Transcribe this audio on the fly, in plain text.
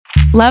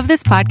Love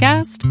this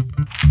podcast?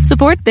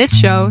 Support this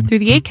show through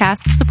the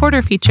Acast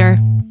supporter feature.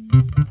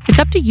 It's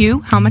up to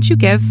you how much you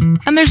give,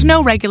 and there's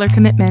no regular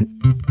commitment.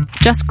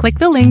 Just click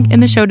the link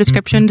in the show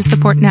description to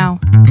support now.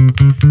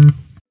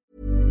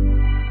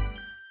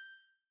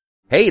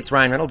 Hey, it's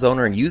Ryan Reynolds,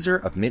 owner and user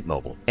of Mint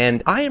Mobile.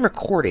 And I am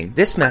recording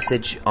this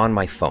message on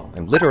my phone.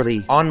 I'm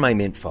literally on my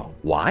Mint phone.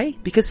 Why?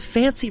 Because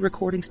fancy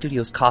recording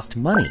studios cost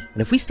money.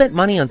 And if we spent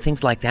money on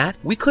things like that,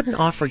 we couldn't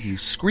offer you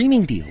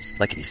screaming deals.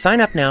 Like if you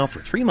sign up now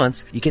for 3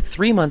 months, you get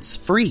 3 months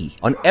free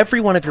on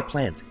every one of your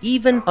plans,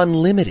 even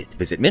unlimited.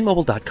 Visit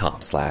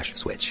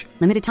mintmobile.com/switch.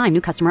 Limited time new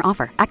customer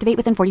offer. Activate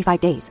within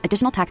 45 days.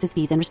 Additional taxes,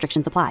 fees, and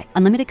restrictions apply.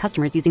 Unlimited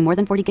customers using more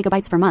than 40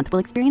 gigabytes per month will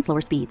experience lower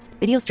speeds.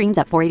 Video streams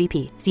at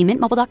 480p. See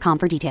mintmobile.com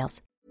for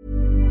details.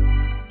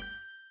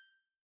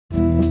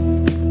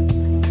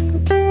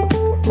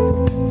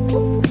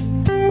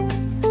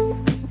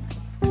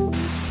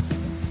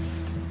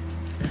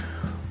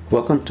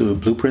 Welcome to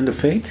Blueprint of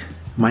Faith.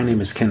 My name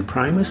is Ken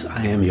Primus.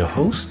 I am your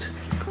host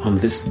on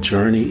this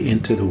journey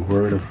into the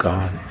Word of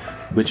God,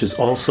 which is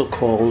also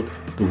called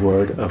the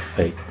Word of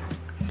Faith.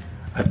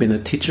 I've been a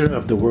teacher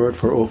of the Word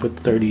for over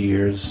 30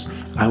 years.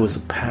 I was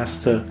a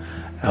pastor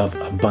of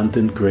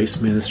Abundant Grace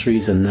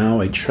Ministries, and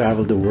now I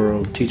travel the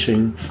world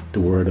teaching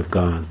the Word of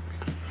God.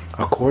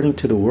 According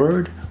to the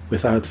Word,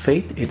 without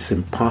faith, it's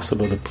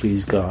impossible to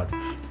please God.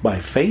 By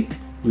faith,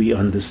 we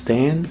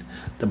understand.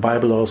 The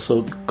Bible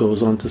also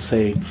goes on to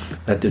say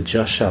that the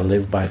just shall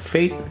live by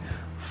faith,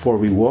 for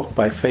we walk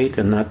by faith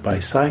and not by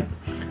sight.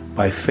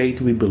 By faith,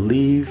 we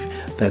believe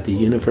that the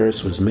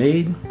universe was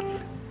made.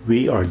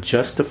 We are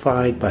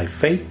justified by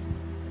faith.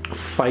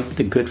 Fight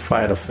the good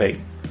fight of faith.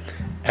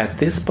 At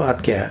this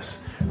podcast,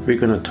 we're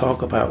going to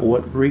talk about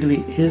what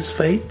really is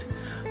faith,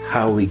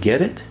 how we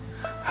get it,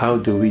 how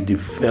do we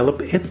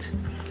develop it,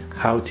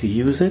 how to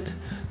use it,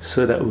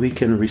 so that we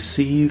can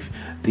receive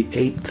the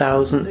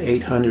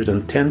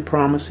 8,810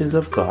 promises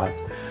of God,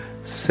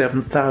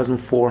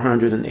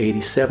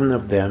 7,487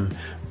 of them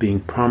being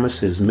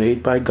promises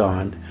made by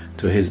God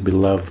to His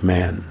beloved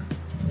man.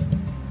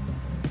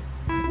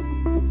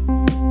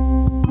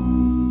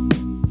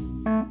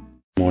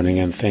 Morning,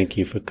 and thank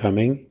you for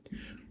coming.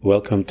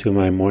 Welcome to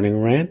my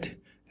morning rant,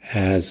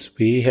 as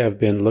we have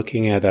been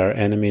looking at our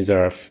enemies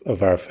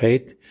of our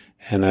faith,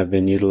 and I've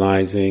been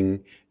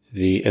utilizing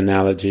the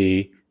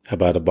analogy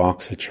about a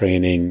boxer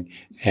training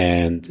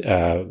and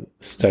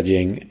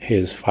studying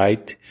his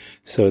fight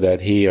so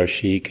that he or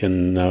she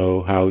can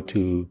know how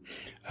to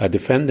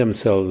defend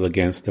themselves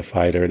against the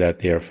fighter that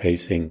they are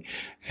facing.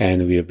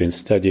 And we have been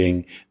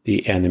studying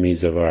the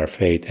enemies of our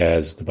faith,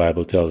 as the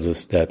Bible tells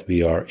us that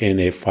we are in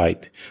a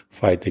fight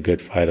the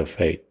good fight of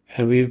faith.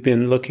 And we've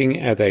been looking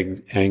at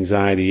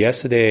anxiety.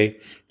 Yesterday,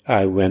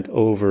 I went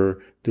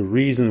over the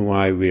reason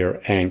why we are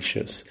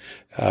anxious.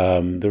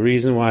 The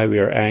reason why we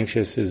are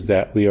anxious is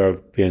that we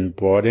have been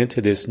brought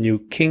into this new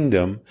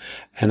kingdom,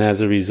 and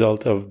as a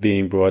result of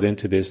being brought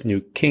into this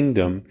new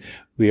kingdom,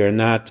 we are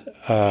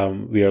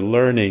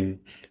learning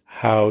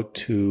how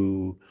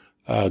to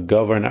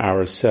govern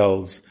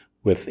ourselves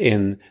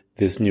within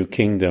this new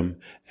kingdom.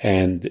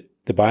 And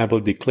the Bible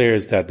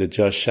declares that the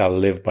just shall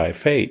live by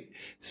faith.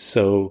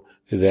 So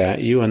that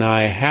you and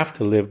I have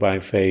to live by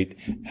faith,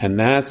 and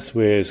that's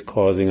where it's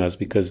causing us,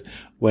 because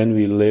when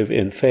we live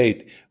in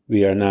faith,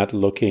 we are not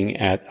looking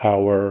at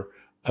our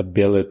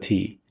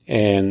ability,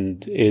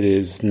 and it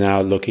is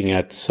now looking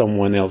at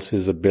someone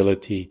else's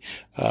ability,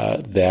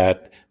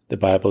 that the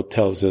Bible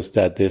tells us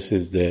that this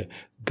is the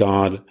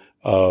God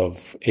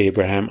of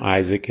Abraham,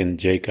 Isaac, and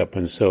Jacob.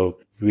 And so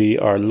we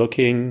are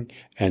looking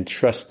and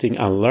trusting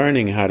and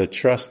learning how to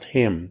trust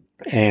Him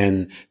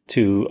and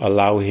to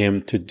allow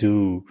Him to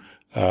do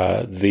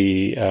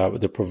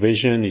the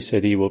provision. He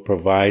said He will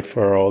provide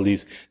for all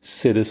these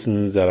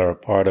citizens that are a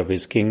part of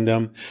His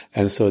kingdom.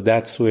 And so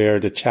that's where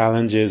the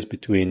challenge is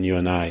between you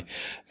and I.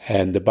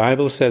 And the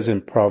Bible says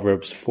in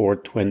Proverbs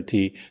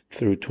 4:20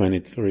 through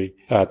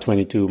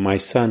 22, my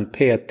son,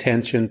 pay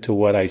attention to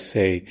what I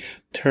say.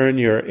 Turn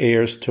your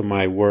ears to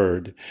my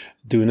word.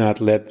 Do not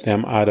let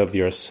them out of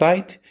your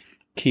sight.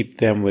 Keep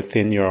them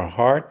within your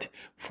heart,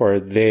 for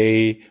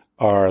they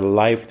are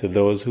life to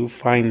those who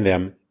find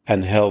them,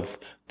 and health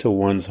to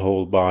one's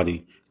whole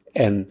body.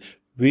 And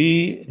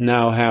we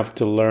now have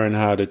to learn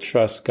how to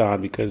trust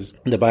God, because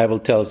the Bible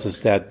tells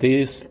us that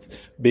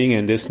being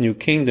in this new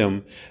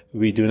kingdom,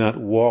 we do not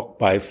walk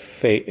by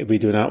faith, we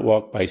do not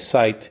walk by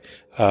sight,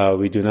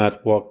 we do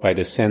not walk by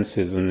the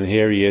senses. And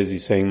here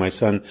he's saying, my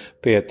son,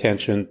 pay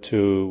attention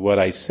to what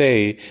I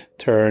say,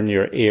 turn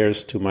your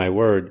ears to my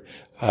word.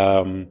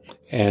 The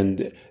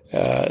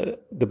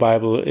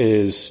Bible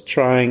is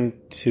trying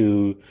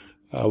to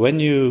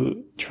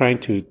trying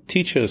to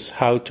teach us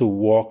how to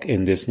walk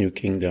in this new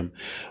kingdom.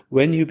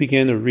 When you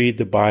begin to read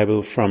the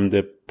Bible from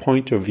the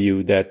point of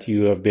view that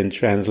you have been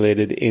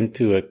translated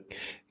into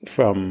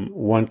from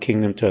one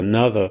kingdom to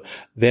another,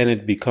 then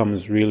it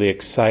becomes really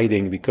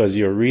exciting, because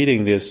you're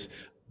reading this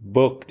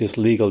book, this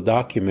legal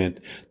document,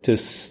 to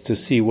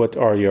see what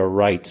are your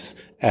rights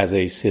as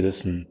a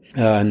citizen.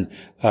 And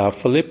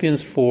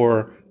Philippians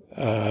 4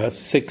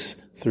 6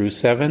 through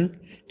 7.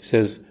 It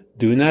says,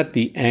 do not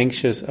be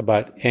anxious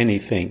about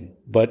anything,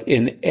 but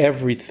in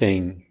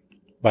everything,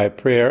 by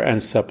prayer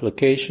and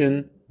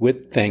supplication,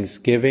 with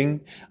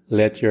thanksgiving,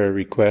 let your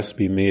requests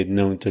be made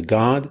known to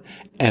God,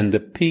 and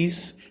the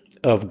peace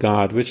of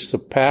God, which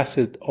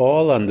surpasseth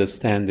all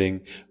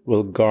understanding,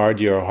 will guard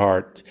your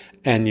heart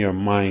and your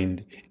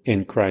mind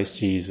in Christ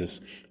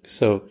Jesus.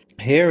 So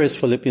here is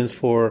Philippians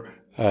 4,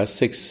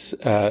 6,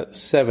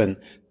 7,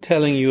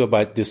 telling you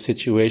about the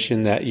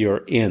situation that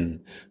you're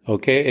in.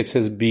 Okay? It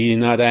says, be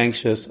not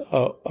anxious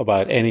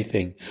about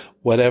anything.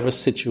 Whatever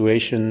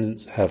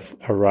situations have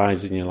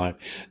arisen in your life.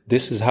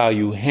 This is how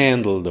you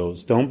handle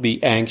those. Don't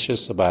be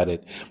anxious about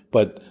it.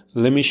 But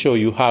let me show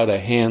you how to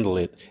handle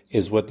it,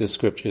 is what the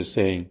scripture is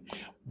saying.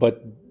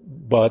 But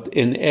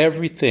in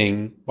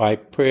everything, by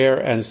prayer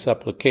and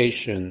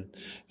supplication.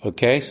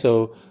 Okay?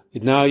 So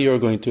now you're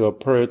going to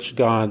approach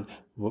God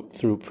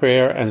through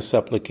prayer and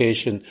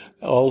supplication,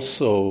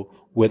 also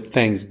with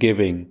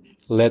thanksgiving.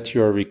 Let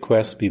your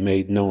requests be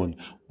made known.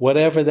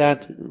 Whatever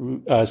that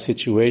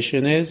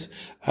situation is,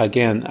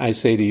 again, I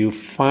say to you,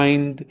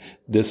 find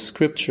the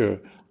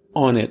scripture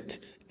on it.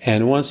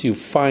 And once you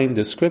find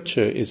the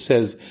scripture, it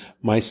says,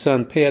 my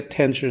son, pay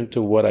attention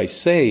to what I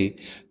say.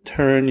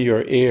 Turn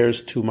your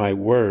ears to my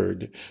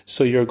word.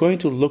 So you're going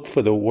to look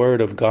for the word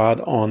of God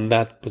on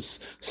that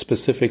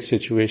specific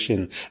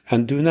situation,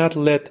 and do not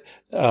let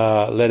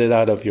it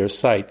out of your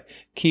sight.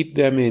 Keep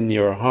them in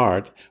your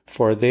heart,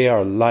 for they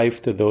are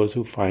life to those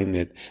who find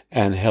it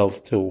and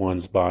health to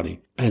one's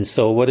body. And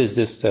so what is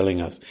this telling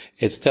us?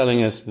 It's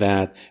telling us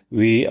that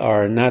we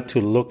are not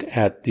to look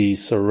at the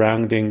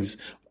surroundings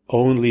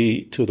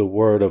only to the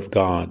word of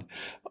God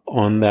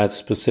on that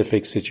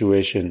specific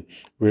situation.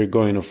 We're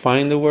going to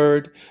find the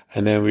word,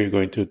 and then we're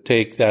going to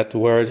take that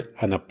word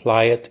and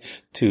apply it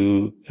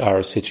to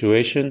our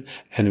situation,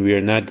 and we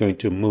are not going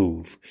to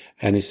move.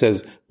 And he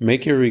says,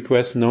 make your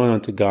requests known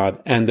unto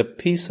God, and the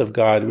peace of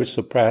God, which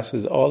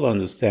surpasses all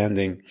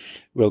understanding,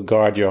 will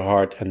guard your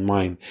heart and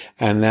mind.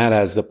 And that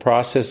as the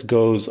process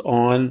goes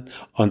on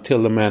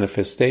until the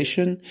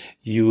manifestation,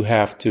 you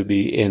have to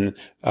be in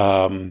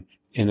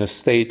a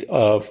state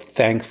of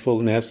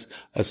thankfulness,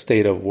 a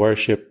state of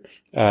worship.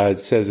 It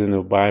says in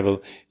the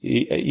Bible,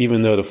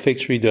 even though the fig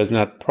tree does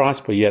not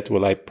prosper, yet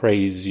will I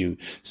praise you.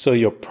 So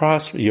you're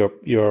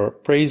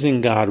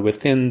praising God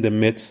within the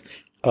midst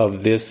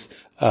of this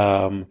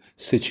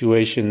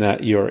situation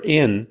that you're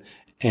in.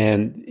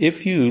 And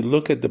if you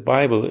look at the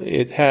Bible,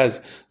 it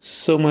has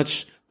so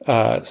much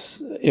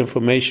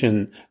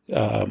information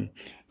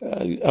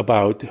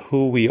about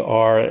who we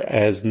are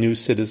as new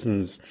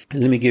citizens.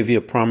 And let me give you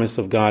a promise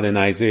of God in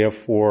Isaiah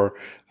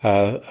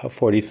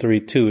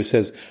 4:43-2. It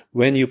says,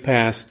 when you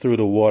pass through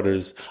the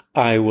waters,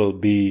 I will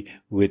be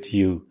with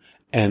you,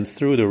 and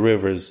through the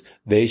rivers,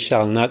 they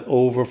shall not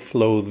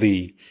overflow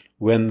thee.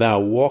 When thou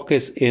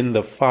walkest in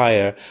the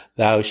fire,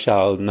 thou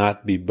shalt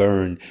not be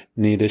burned,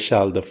 neither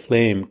shall the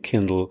flame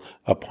kindle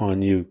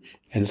upon you.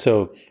 And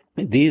so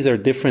these are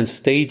different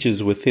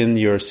stages within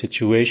your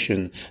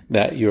situation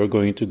that you're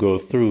going to go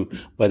through.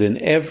 But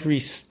in every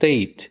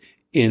state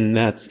in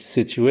that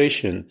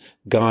situation,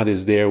 God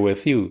is there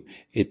with you.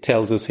 It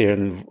tells us here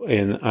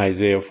in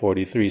Isaiah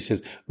 43, it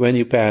says, when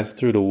you pass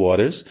through the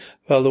waters,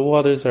 well, the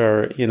waters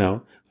are,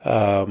 they're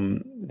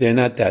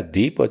not that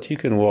deep, but you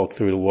can walk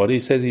through the water. He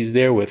says he's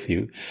there with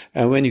you.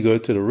 And when you go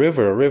to the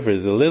river, a river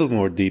is a little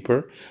more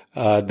deeper.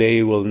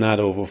 They will not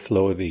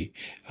overflow thee.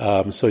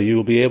 So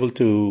you'll be able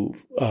to,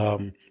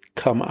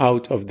 come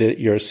out of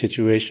your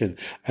situation.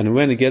 And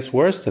when it gets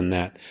worse than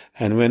that,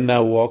 and when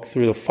thou walk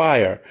through the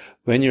fire,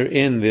 when you're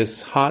in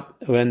this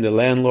when the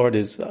landlord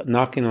is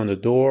knocking on the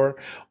door,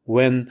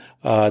 when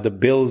the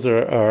bills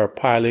are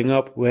piling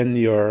up, when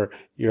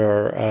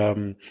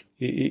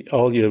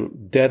all your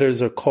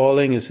debtors are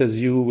calling, it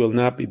says you will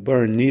not be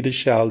burned, neither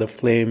shall the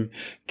flame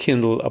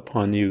kindle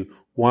upon you.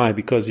 Why?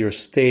 Because you're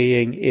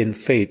staying in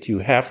faith. You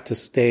have to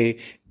stay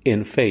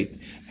in faith.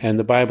 And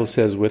the Bible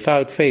says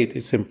without faith,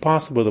 it's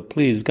impossible to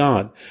please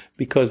God,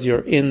 because you're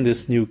in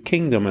this new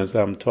kingdom, as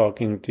I'm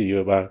talking to you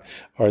about,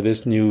 or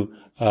this new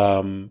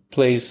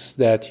place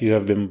that you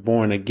have been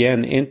born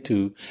again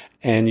into,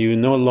 and you're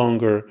no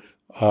longer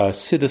a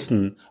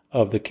citizen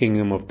of the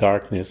kingdom of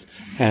darkness.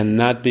 And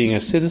not being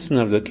a citizen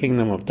of the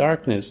kingdom of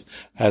darkness,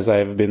 as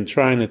I've been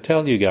trying to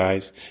tell you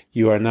guys,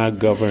 you are now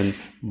governed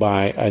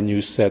by a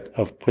new set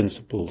of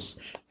principles.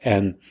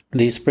 And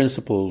these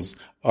principles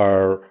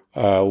are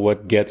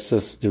what gets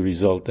us the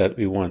result that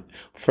we want.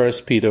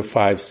 1 Peter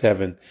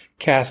 5:7,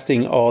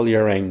 casting all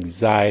your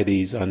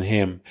anxieties on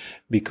him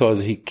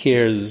because he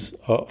cares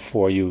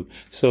for you.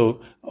 So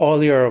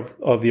all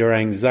of your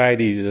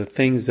anxiety, the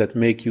things that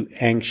make you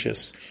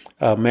anxious.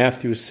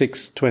 Matthew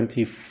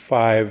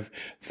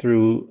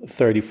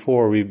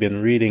 6:25-34, we've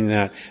been reading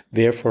that.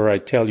 Therefore, I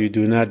tell you,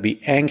 do not be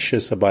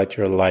anxious about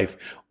your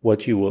life,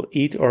 what you will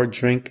eat or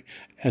drink,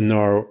 and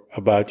nor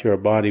about your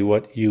body,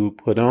 what you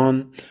put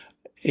on.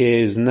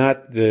 Is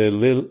not the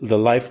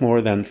life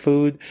more than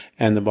food,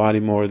 and the body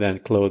more than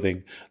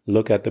clothing?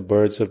 Look at the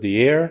birds of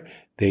the air.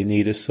 They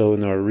neither sow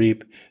nor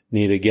reap,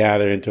 neither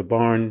gather into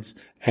barns,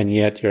 and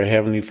yet your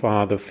heavenly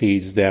Father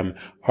feeds them.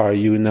 Are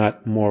you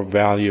not more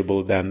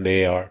valuable than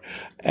they are?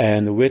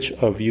 And which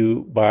of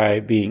you, by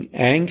being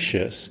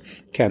anxious,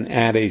 can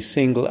add a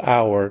single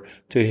hour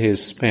to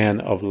his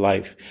span of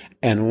life?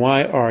 And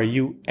why are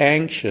you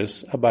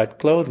anxious about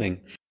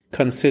clothing?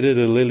 Consider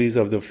the lilies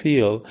of the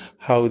field,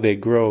 how they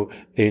grow.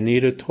 They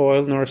neither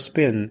toil nor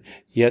spin.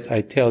 Yet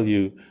I tell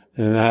you,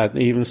 not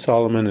even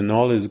Solomon in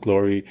all his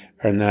glory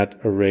are not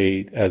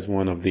arrayed as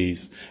one of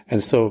these.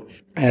 And so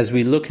as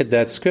we look at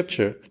that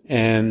scripture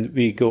and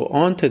we go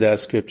on to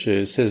that scripture,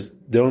 it says,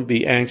 don't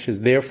be anxious.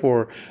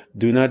 Therefore,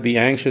 do not be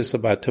anxious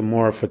about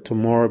tomorrow, for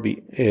tomorrow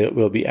it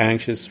will be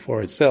anxious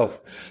for itself.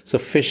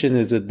 Sufficient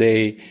is a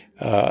day,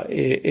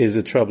 is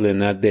a trouble in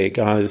that day.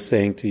 God is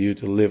saying to you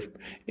to live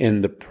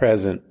in the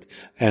present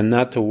and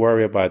not to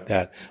worry about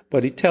that.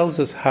 But he tells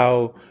us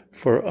how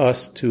for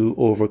us to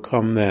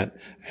overcome that.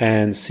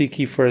 And seek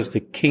ye first the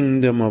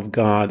kingdom of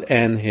God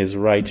and his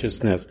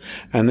righteousness.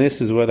 And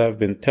this is what I've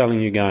been telling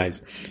you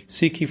guys.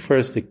 Seek ye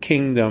first the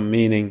kingdom,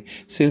 meaning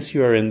since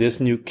you are in this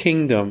new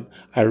kingdom,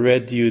 I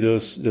read you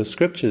those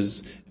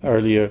scriptures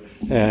earlier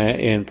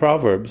in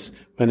Proverbs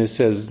when it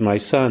says, my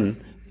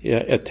son,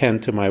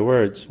 attend to my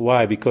words.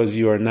 Why? Because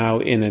you are now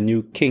in a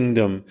new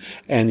kingdom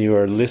and you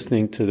are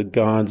listening to the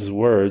God's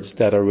words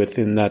that are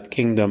within that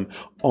kingdom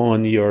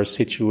on your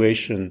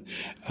situation.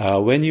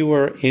 When you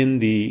were in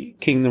the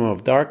kingdom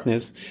of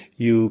darkness,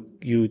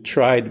 you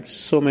tried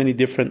so many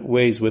different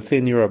ways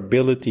within your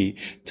ability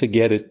to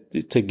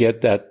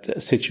get that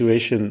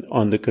situation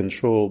under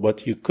control,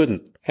 but you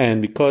couldn't.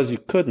 And because you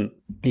couldn't,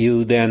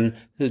 you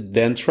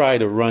then try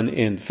to run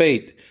in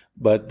faith.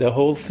 But the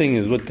whole thing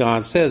is what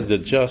God says, the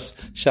just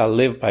shall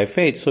live by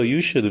faith. So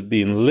you should have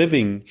been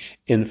living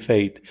in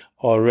faith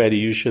already.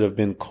 You should have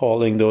been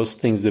calling those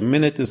things. The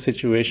minute the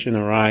situation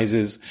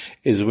arises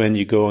is when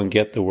you go and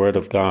get the word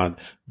of God.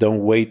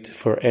 Don't wait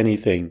for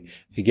anything.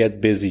 You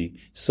get busy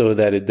so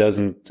that it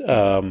doesn't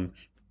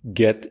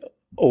get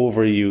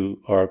over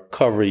you or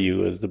cover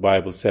you, as the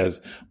Bible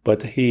says.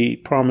 But he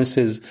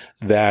promises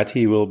that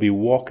he will be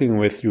walking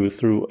with you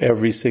through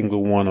every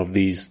single one of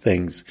these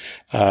things.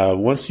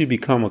 Once you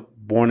become a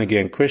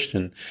born-again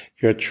Christian,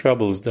 your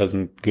troubles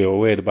doesn't go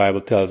away. The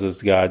Bible tells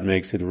us God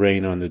makes it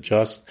rain on the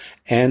just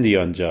and the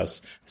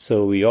unjust.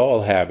 So we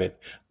all have it.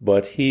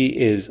 But he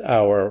is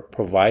our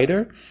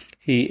provider.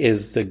 He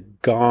is the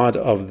God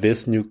of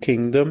this new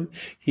kingdom.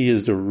 He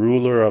is the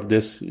ruler of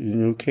this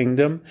new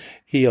kingdom.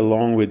 He,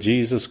 along with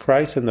Jesus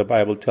Christ, and the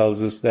Bible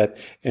tells us that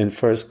in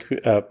 1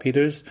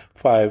 Peter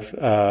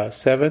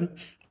 5:7,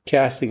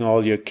 casting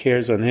all your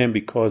cares on him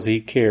because he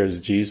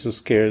cares.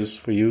 Jesus cares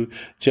for you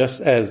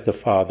just as the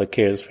Father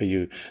cares for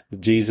you.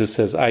 Jesus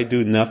says, I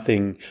do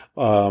nothing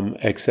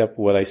except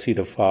what I see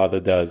the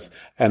Father does.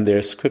 And there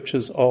are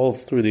scriptures all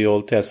through the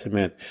Old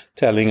Testament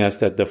telling us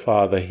that the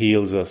Father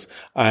heals us.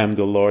 I am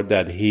the Lord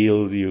that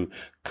heals you.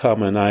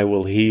 Come and I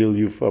will heal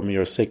you from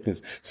your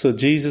sickness. So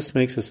Jesus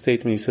makes a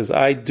statement. He says,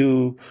 I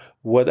do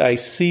what I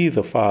see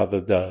the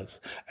Father does.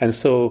 And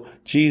so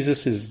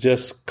Jesus is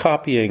just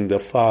copying the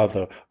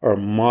Father or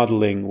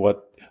modeling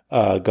what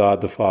God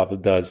the Father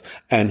does.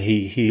 And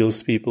he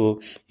heals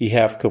people. He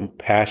have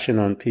compassion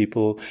on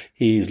people.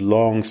 He's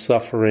long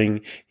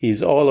suffering.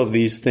 He's all of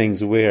these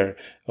things.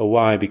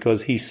 Why?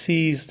 Because he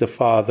sees the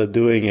Father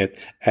doing it,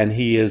 and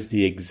he is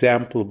the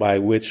example by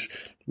which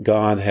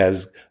God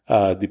has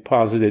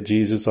deposited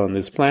Jesus on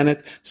this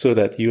planet so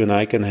that you and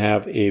I can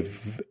have a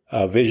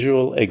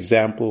visual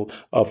example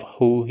of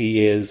who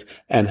he is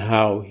and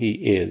how he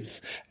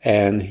is.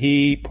 And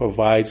he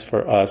provides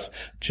for us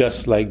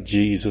just like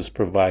Jesus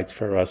provides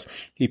for us.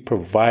 He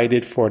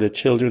provided for the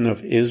children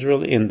of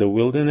Israel in the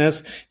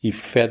wilderness. He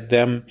fed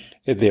them.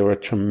 There were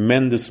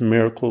tremendous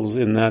miracles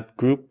in that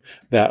group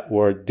that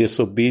were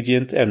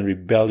disobedient and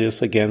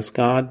rebellious against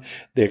God.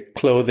 Their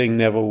clothing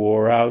never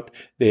wore out.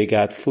 They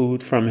got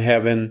food from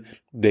heaven.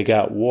 They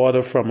got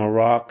water from a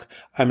rock.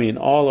 I mean,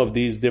 all of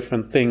these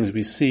different things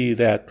we see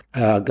that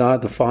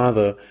God the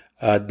Father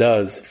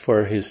does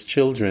for his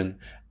children,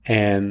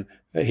 and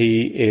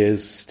he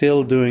is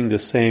still doing the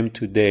same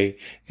today.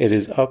 It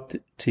is up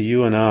to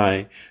you and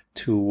I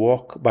to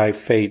walk by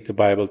faith. The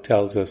Bible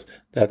tells us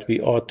that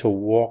we ought to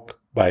walk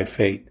by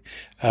faith.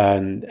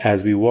 And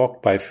as we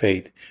walk by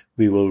faith,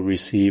 we will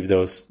receive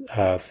those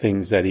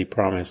things that he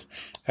promised.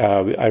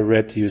 I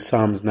read to you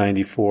Psalms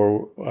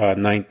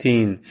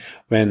 94:19.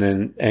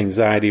 When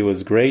anxiety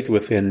was great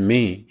within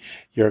me,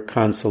 your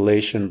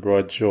consolation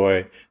brought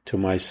joy to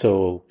my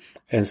soul.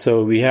 And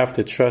so we have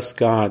to trust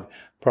God.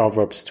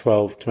 Proverbs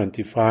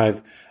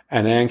 12:25.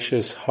 An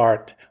anxious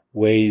heart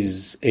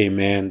weighs a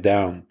man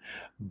down,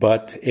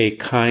 but a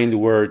kind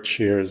word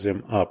cheers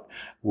him up.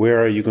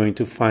 Where are you going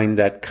to find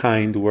that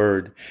kind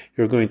word?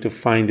 You're going to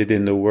find it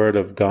in the word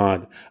of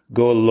God.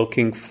 Go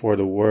looking for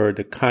the word,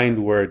 the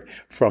kind word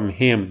from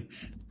him.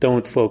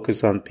 Don't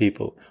focus on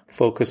people.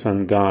 Focus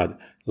on God.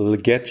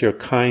 Get your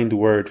kind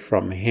word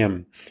from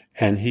him,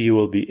 and he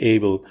will be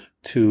able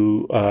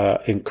to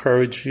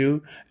encourage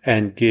you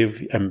and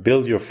give and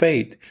build your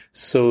faith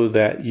so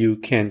that you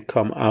can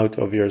come out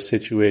of your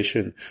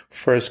situation.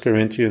 1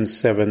 Corinthians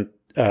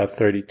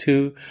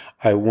 7:32.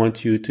 I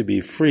want you to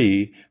be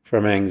free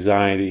from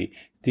anxiety.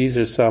 These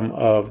are some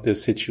of the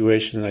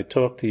situations I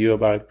talked to you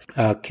about.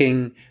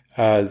 King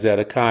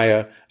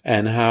Zedekiah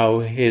and how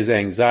his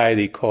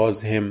anxiety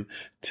caused him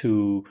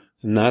to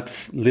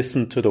not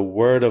listen to the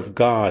word of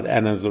God.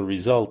 And as a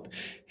result,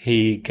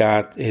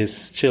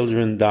 his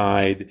children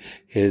died,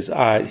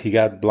 he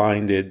got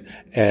blinded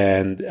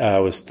and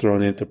was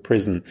thrown into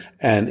prison.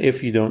 And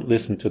if you don't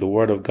listen to the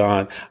word of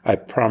God, I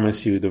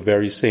promise you the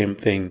very same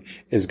thing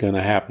is going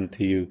to happen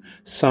to you.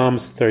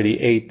 Psalms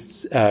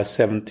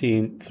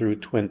 38:17 through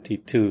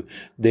 22.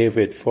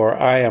 David, for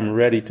I am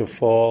ready to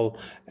fall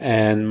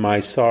and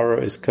my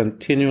sorrow is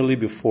continually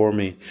before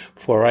me.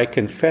 For I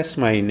confess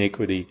my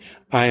iniquity.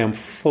 I am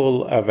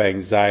full of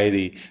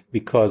anxiety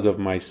because of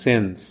my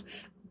sins.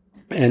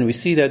 And we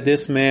see that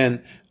this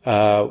man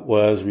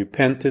was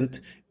repentant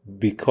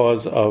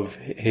because of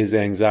his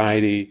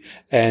anxiety,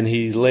 and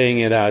he's laying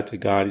it out to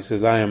God. He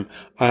says, I am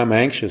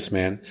anxious,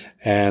 man,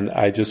 and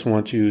I just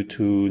want you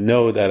to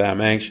know that I'm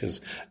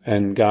anxious.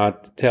 And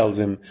God tells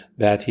him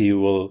that he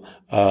will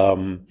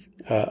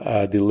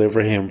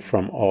deliver him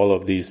from all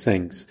of these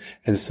things.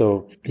 And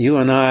so you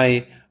and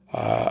I,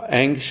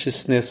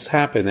 anxiousness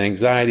happens,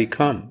 anxiety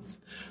comes.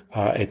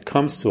 It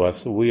comes to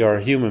us. We are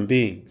human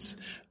beings.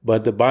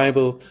 But the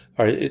Bible,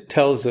 it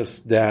tells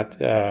us that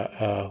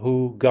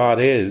who God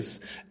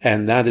is,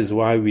 and that is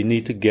why we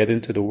need to get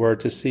into the Word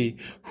to see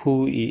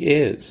who He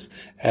is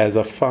as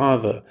a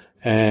Father.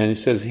 And He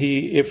says,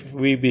 if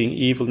we being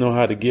evil know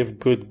how to give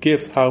good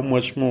gifts, how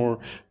much more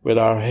will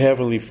our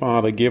Heavenly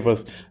Father give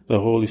us the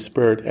Holy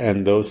Spirit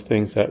and those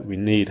things that we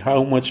need?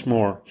 How much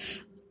more?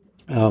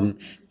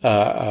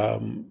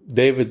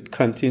 David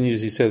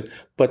continues, he says,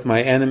 but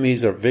my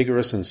enemies are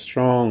vigorous and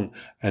strong,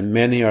 and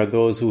many are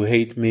those who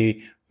hate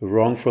me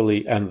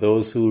wrongfully, and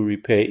those who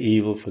repay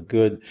evil for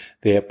good.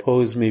 They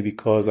oppose me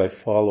because I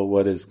follow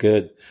what is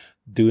good.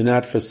 Do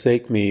not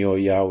forsake me, O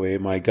Yahweh,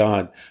 my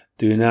God.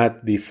 Do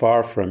not be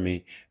far from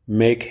me.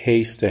 Make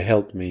haste to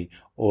help me,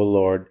 O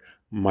Lord,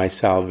 my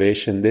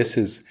salvation. This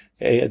is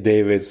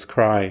David's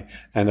cry,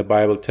 and the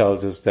Bible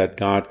tells us that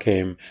God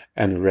came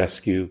and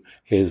rescued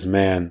his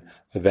man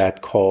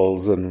that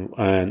calls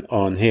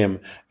on him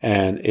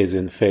and is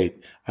in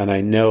faith. And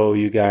I know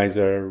you guys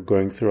are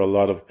going through a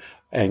lot of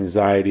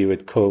anxiety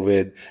with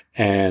COVID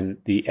and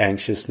the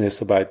anxiousness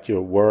about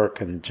your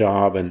work and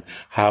job and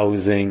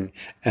housing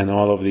and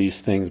all of these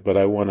things. But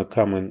I want to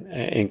come and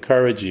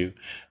encourage you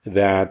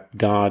that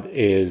God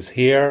is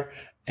here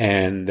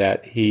and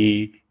that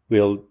He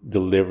will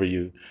deliver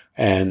you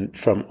and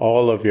from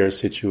all of your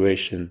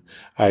situation.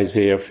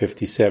 Isaiah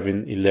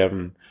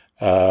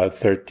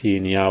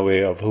 57:11-13,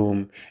 Yahweh, of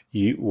whom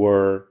you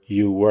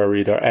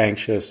worried or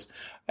anxious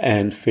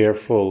and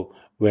fearful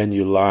when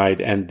you lied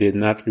and did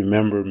not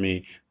remember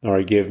me,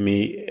 nor give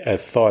me a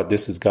thought.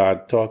 This is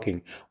God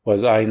talking.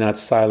 Was I not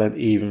silent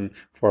even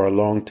for a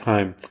long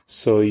time?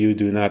 So you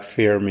do not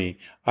fear me.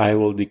 I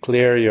will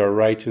declare your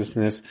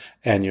righteousness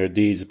and your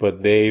deeds,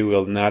 but they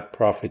will not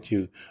profit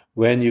you.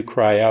 When you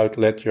cry out,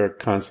 let your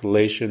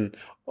consolation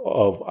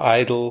of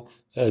idle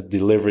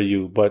deliver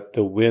you, but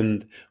the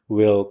wind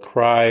will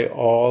carry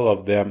all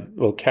of them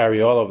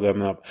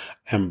up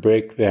and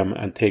break them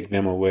and take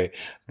them away.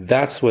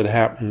 That's what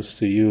happens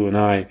to you and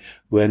I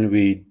when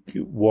we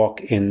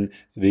walk in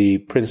the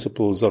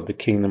principles of the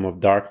kingdom of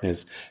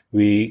darkness.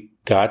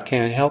 God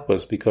can't help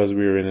us because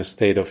we're in a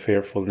state of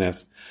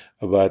fearfulness.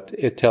 But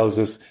it tells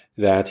us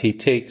that he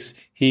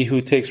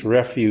who takes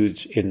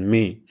refuge in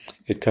me,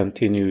 it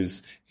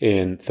continues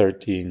in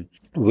 13,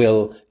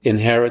 will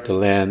inherit the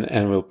land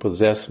and will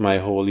possess my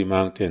holy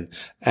mountain.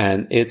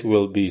 And it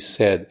will be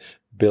said,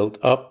 built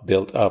up,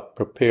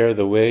 prepare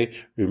the way,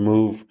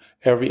 remove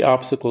every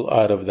obstacle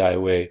out of thy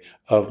way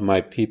of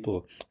my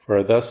people.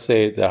 For thus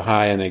saith the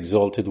high and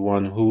exalted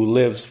one who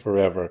lives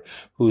forever,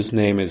 whose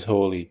name is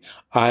holy.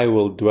 I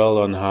will dwell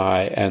on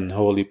high and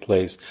holy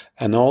place,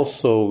 and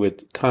also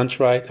with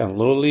contrite and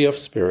lowly of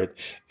spirit,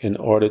 in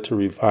order to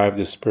revive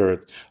the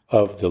spirit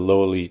of the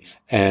lowly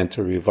and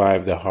to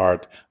revive the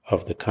heart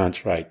of the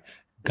contrite.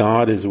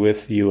 God is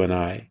with you and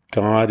I.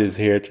 God is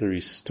here to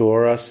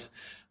restore us.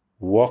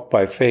 Walk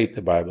by faith,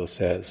 the Bible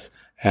says.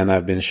 And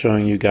I've been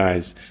showing you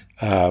guys,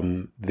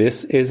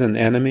 this is an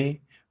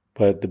enemy,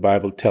 but the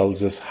Bible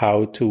tells us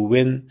how to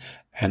win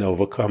and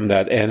overcome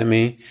that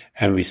enemy.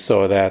 And we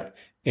saw that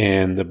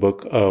in the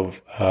book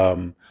of,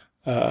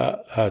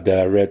 that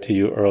I read to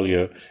you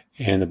earlier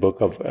in the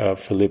book of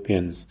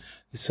Philippians,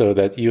 so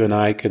that you and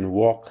I can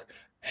walk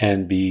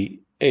and be,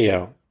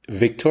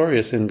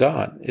 victorious in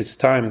God. It's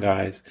time,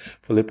 guys.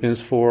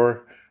 Philippians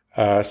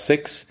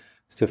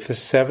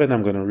 4:6-7.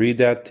 I'm going to read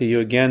that to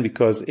you again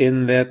because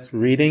in that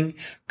reading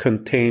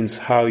contains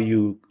how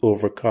you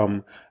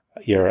overcome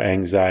your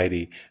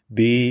anxiety.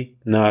 Be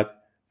not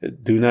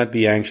Do not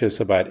be anxious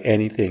about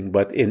anything,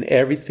 but in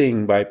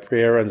everything by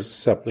prayer and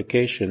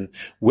supplication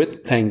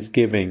with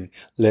thanksgiving,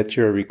 let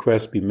your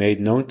requests be made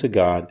known to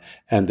God,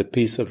 and the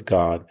peace of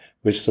God,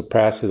 which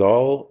surpasseth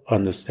all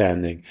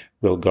understanding,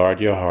 will guard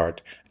your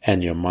heart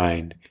and your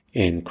mind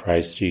in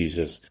Christ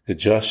Jesus. The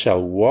just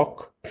shall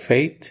walk by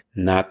faith,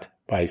 not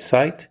by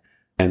sight.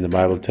 And the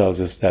Bible tells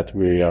us that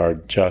we are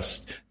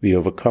just, we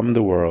overcome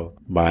the world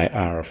by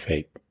our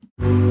faith.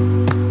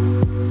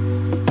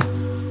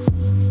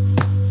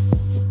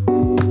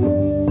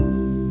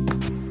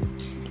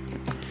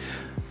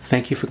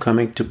 Thank you for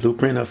coming to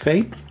Blueprint of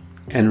Faith.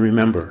 And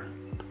remember,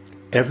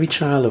 every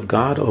child of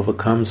God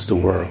overcomes the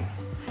world.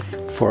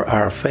 For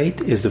our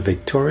faith is the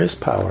victorious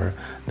power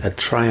that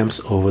triumphs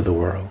over the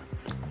world.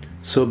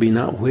 So be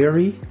not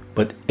weary,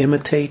 but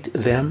imitate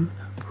them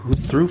who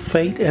through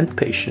faith and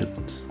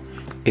patience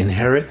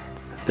inherit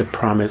the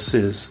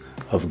promises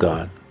of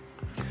God.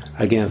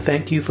 Again,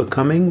 thank you for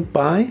coming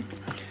by.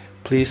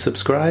 Please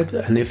subscribe,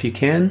 and if you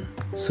can,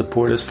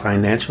 support us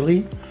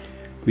financially.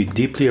 We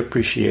deeply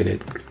appreciate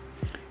it.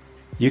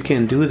 You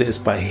can do this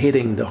by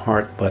hitting the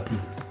heart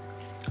button.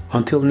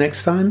 Until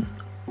next time,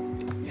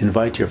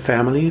 invite your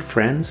family,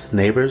 friends,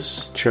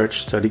 neighbors,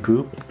 church study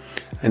group,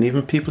 and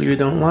even people you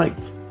don't like.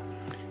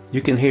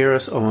 You can hear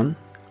us on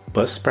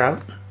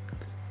Buzzsprout,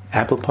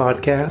 Apple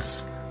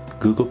Podcasts,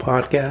 Google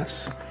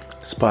Podcasts,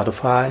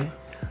 Spotify,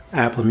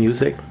 Apple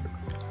Music,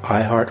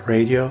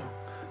 iHeartRadio,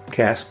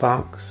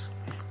 Castbox,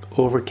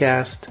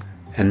 Overcast,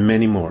 and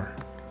many more.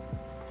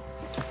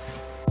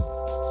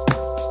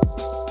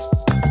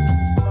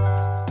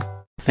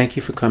 Thank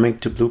you for coming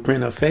to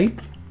Blueprint of Faith.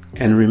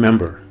 And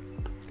remember,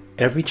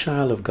 every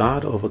child of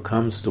God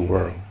overcomes the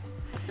world.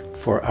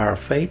 For our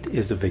faith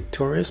is the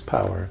victorious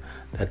power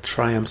that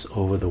triumphs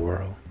over the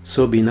world.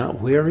 So be not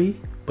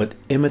weary, but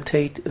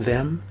imitate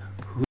them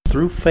who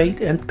through faith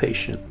and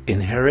patience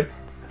inherit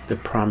the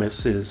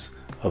promises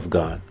of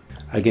God.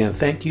 Again,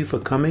 thank you for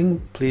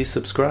coming. Please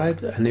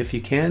subscribe, and if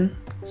you can,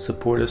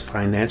 support us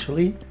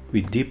financially.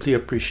 We deeply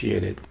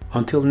appreciate it.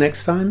 Until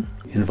next time,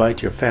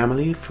 invite your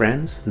family,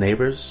 friends,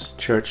 neighbors,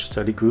 church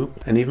study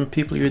group, and even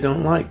people you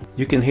don't like.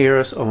 You can hear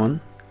us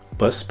on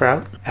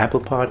Buzzsprout,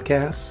 Apple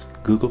Podcasts,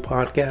 Google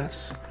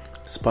Podcasts,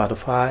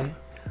 Spotify,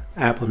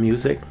 Apple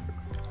Music,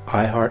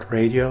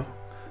 iHeartRadio,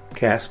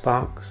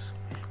 Castbox,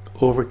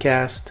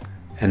 Overcast,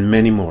 and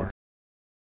many more.